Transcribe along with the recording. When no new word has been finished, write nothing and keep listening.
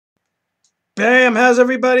Bam, how's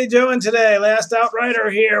everybody doing today? Last Outrider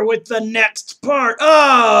here with the next part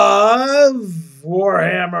of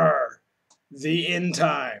Warhammer, the End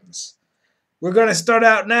Times. We're going to start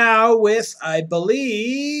out now with, I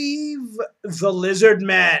believe, the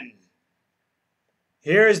Lizardmen.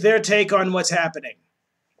 Here's their take on what's happening.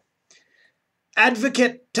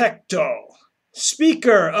 Advocate Tecto,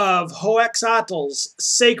 speaker of Hoexatl's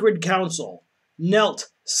sacred council, knelt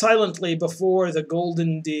silently before the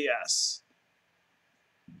golden dais.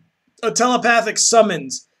 A telepathic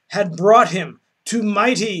summons had brought him to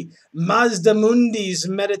mighty Mazdamundi's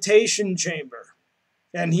meditation chamber,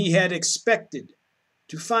 and he had expected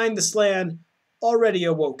to find the Slan already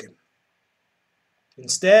awoken.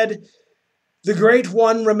 Instead, the Great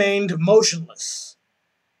One remained motionless,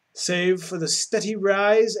 save for the steady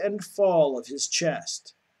rise and fall of his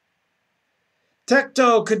chest.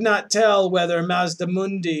 Tecto could not tell whether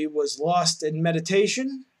Mazdamundi was lost in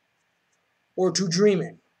meditation or to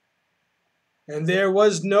dreaming. And there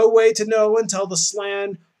was no way to know until the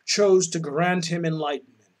Slan chose to grant him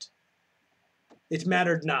enlightenment. It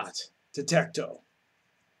mattered not to Tecto.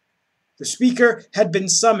 The speaker had been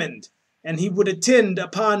summoned, and he would attend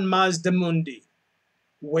upon Mazdamundi,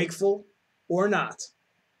 wakeful or not,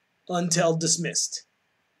 until dismissed.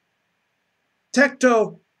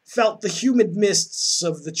 Tecto felt the humid mists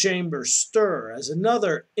of the chamber stir as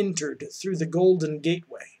another entered through the golden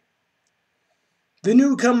gateway. The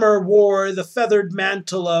newcomer wore the feathered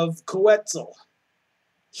mantle of Quetzal,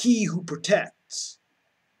 he who protects,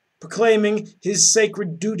 proclaiming his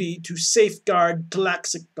sacred duty to safeguard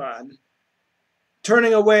Tlaxclan.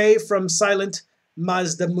 Turning away from silent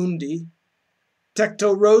Mazdamundi,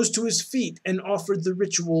 Tecto rose to his feet and offered the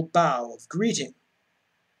ritual bow of greeting,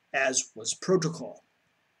 as was protocol.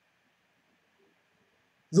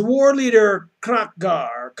 The war leader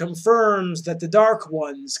Krakgar confirms that the Dark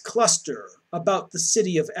Ones cluster about the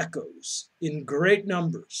City of Echoes in great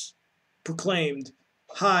numbers, proclaimed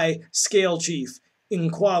High Scale Chief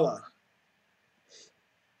Inquala.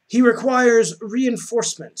 He requires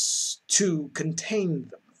reinforcements to contain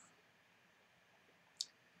them.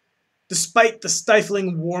 Despite the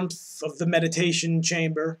stifling warmth of the meditation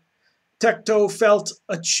chamber, Tecto felt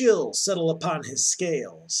a chill settle upon his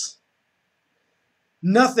scales.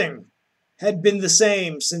 Nothing had been the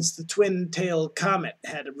same since the twin-tailed comet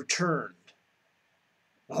had returned.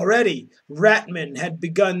 Already, ratmen had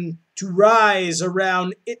begun to rise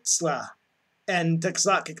around Itzla and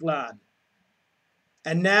Tlaxclan.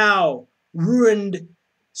 And now, ruined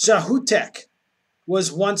Shahutek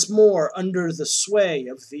was once more under the sway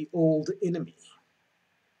of the old enemy.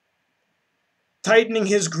 Tightening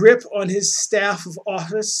his grip on his staff of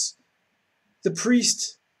office, the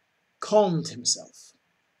priest calmed himself.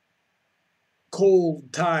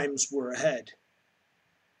 Cold times were ahead,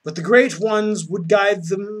 but the Great Ones would guide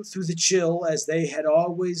them through the chill as they had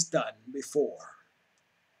always done before.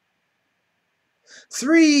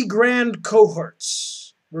 3 grand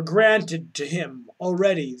cohorts were granted to him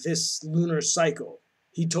already this lunar cycle,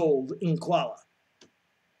 he told Inquala.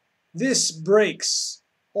 This breaks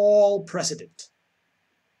all precedent.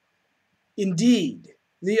 Indeed,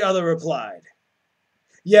 the other replied,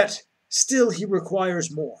 yet still he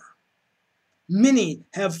requires more. Many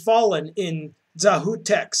have fallen in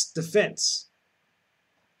Zahutek's defense.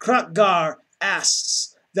 Krakgar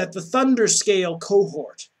asks that the Thunderscale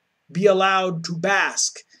cohort be allowed to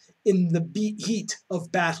bask in the heat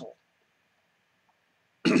of battle.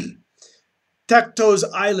 Tecto's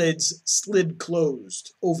eyelids slid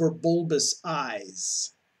closed over bulbous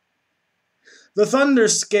eyes. The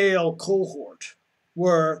Thunderscale cohort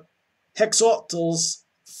were Hexotl's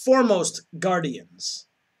foremost guardians,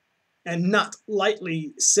 and not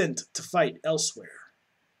lightly sent to fight elsewhere.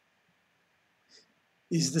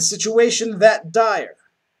 Is the situation that dire?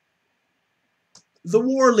 The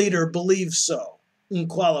war leader believes so,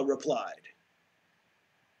 Inquala replied.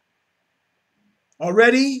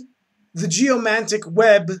 Already, the geomantic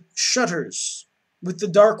web shudders with the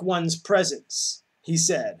Dark One's presence, he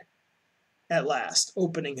said, at last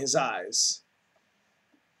opening his eyes.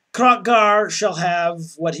 Krakgar shall have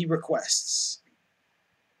what he requests.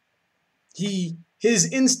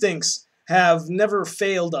 His instincts have never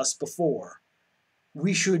failed us before.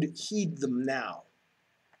 We should heed them now.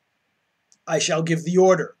 I shall give the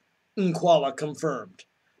order, Inquala confirmed,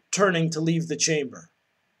 turning to leave the chamber.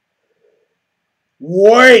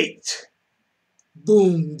 Wait!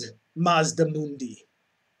 Boomed Mazdamundi.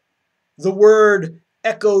 The word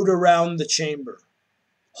echoed around the chamber,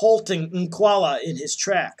 halting Inquala in his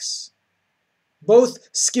tracks.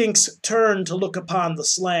 Both skinks turned to look upon the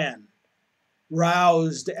Slan,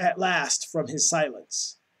 roused at last from his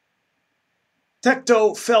silence.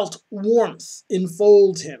 Tecto felt warmth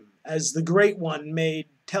enfold him as the Great One made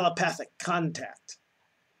telepathic contact.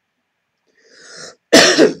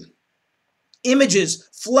 Images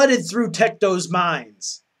flooded through Tecto's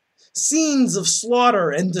minds. Scenes of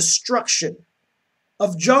slaughter and destruction,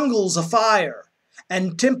 of jungles afire,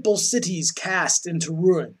 and temple cities cast into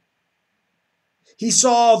ruin. He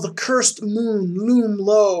saw the cursed moon loom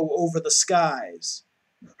low over the skies,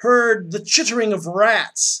 heard the chittering of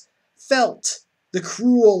rats, felt the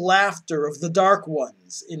cruel laughter of the Dark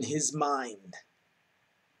Ones in his mind.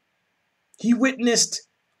 He witnessed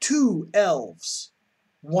two elves,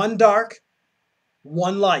 one dark,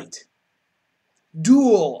 one light,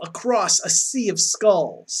 duel across a sea of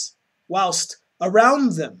skulls, whilst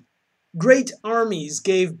around them great armies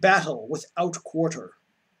gave battle without quarter.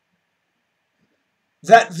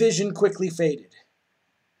 That vision quickly faded,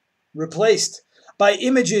 replaced by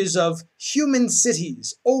images of human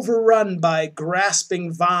cities overrun by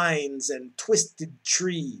grasping vines and twisted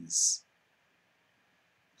trees.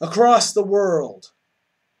 Across the world,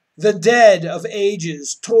 the dead of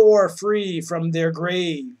ages tore free from their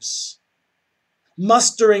graves,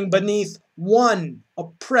 mustering beneath one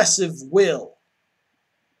oppressive will.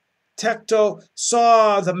 Tecto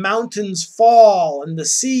saw the mountains fall and the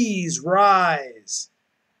seas rise,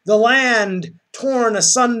 the land torn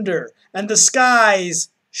asunder and the skies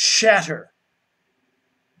shatter.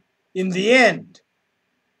 In the end,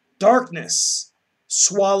 darkness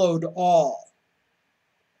swallowed all.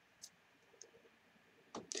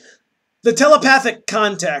 The telepathic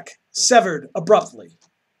contact severed abruptly,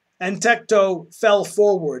 and Tecto fell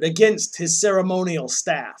forward against his ceremonial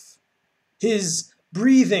staff, his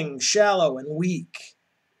breathing shallow and weak.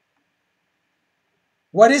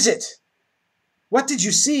 "What is it? What did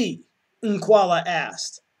you see?" N'Qualla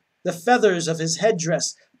asked, the feathers of his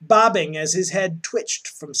headdress bobbing as his head twitched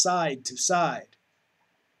from side to side.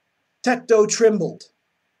 Tecto trembled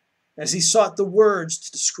as he sought the words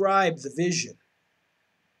to describe the vision.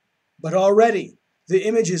 But already the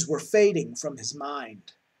images were fading from his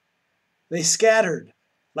mind. They scattered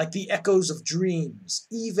like the echoes of dreams,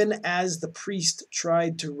 even as the priest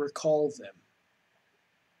tried to recall them,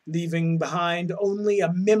 leaving behind only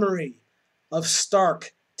a memory of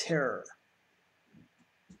stark terror.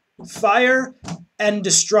 "Fire and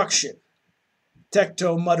destruction,"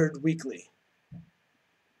 Tecto muttered weakly.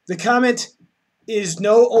 "The comet is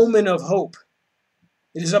no omen of hope.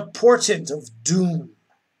 It is a portent of doom."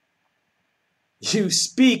 "You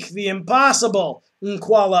speak the impossible,"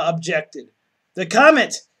 N'Qualla objected. "The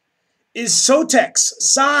comet is Sotek's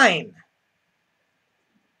sign.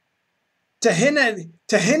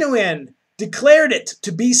 Tehinuan declared it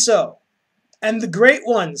to be so, and the Great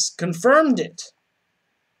Ones confirmed it.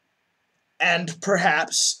 And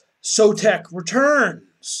perhaps Sotek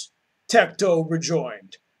returns," Tecto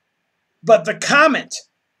rejoined. "But the comet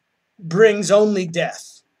brings only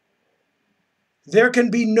death. There can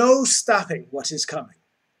be no stopping what is coming."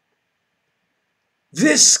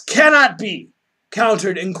 "This cannot be,"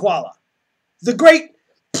 countered N'Qualla. "The great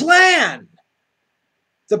plan!"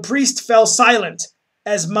 The priest fell silent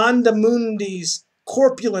as Mandamundi's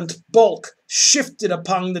corpulent bulk shifted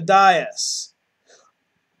upon the dais.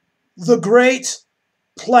 "The great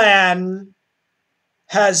plan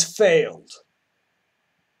has failed,"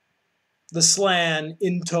 the Slan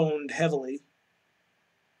intoned heavily.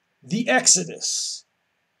 "The Exodus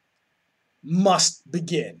must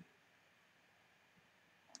begin."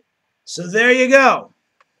 So there you go.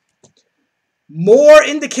 More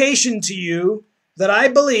indication to you that I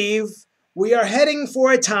believe we are heading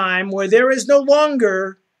for a time where there is no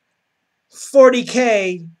longer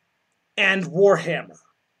 40K and Warhammer.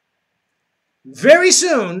 Very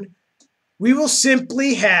soon, we will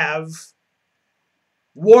simply have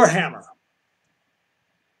Warhammer.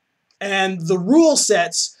 And the rule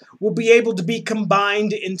sets will be able to be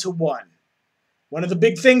combined into one. One of the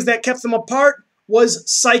big things that kept them apart was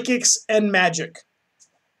psychics and magic.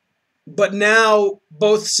 But now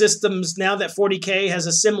both systems, now that 40K has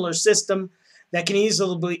a similar system that can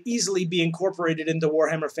easily be incorporated into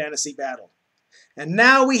Warhammer Fantasy Battle. And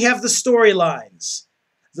now we have the storylines.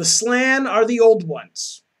 The Slan are the old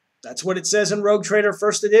ones. That's what it says in Rogue Trader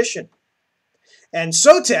 1st Edition. And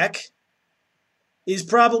Sotek is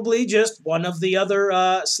probably just one of the other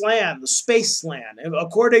Slan, the Space Slan.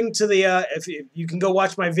 According to the, if you can go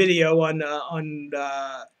watch my video on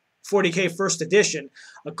 40K 1st Edition,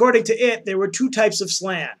 according to it, there were two types of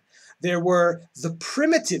Slan. There were the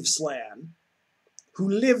primitive Slan, who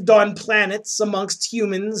lived on planets amongst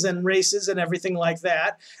humans and races and everything like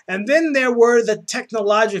that. And then there were the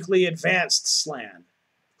technologically advanced Slan,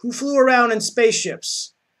 who flew around in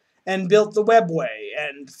spaceships and built the webway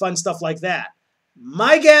and fun stuff like that.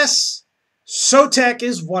 My guess, Sotek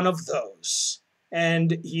is one of those.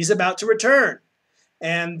 And he's about to return.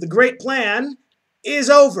 And the great plan is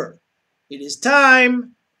over. It is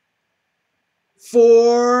time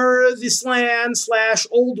for the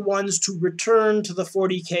Slan/Old Ones to return to the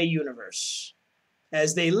 40K universe.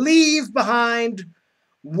 As they leave behind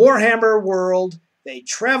Warhammer world, they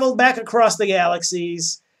travel back across the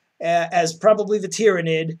galaxies as probably the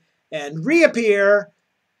Tyrannid and reappear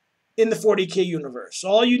in the 40K universe.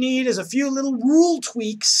 All you need is a few little rule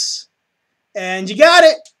tweaks and you got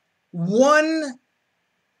it. One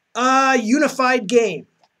unified game.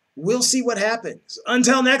 We'll see what happens.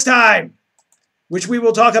 Until next time, which we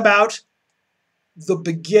will talk about the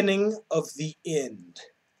beginning of the end.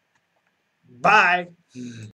 Bye.